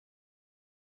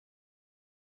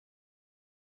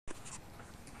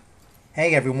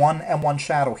Hey everyone, M1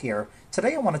 Shadow here.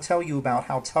 Today I want to tell you about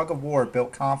how tug of war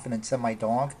built confidence in my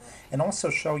dog, and also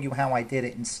show you how I did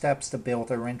it in steps to build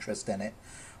her interest in it.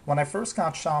 When I first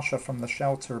got Sasha from the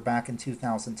shelter back in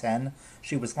 2010,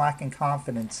 she was lacking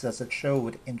confidence as it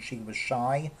showed in she was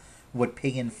shy, would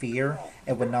pee in fear,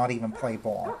 and would not even play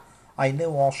ball. I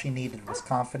knew all she needed was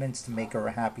confidence to make her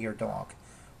a happier dog.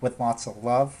 With lots of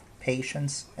love,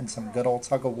 patience, and some good old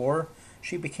tug of war,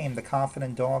 she became the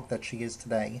confident dog that she is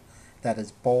today, that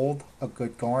is bold, a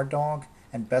good guard dog,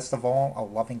 and best of all, a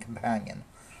loving companion.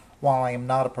 While I am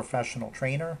not a professional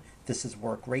trainer, this has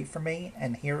worked great for me,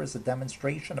 and here is a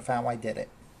demonstration of how I did it.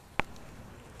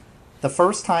 The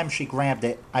first time she grabbed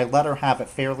it, I let her have it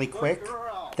fairly quick,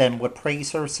 then would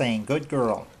praise her, saying, "Good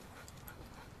girl."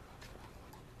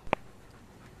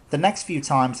 The next few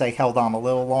times I held on a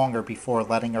little longer before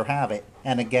letting her have it,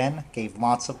 and again gave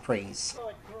lots of praise.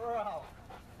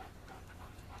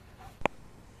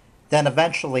 Then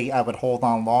eventually I would hold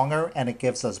on longer, and it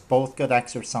gives us both good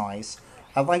exercise.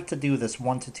 I like to do this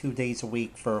 1 to 2 days a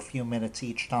week for a few minutes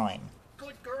each time.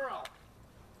 Good girl.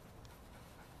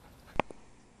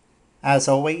 As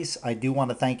always, I do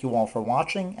want to thank you all for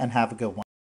watching, and have a good one.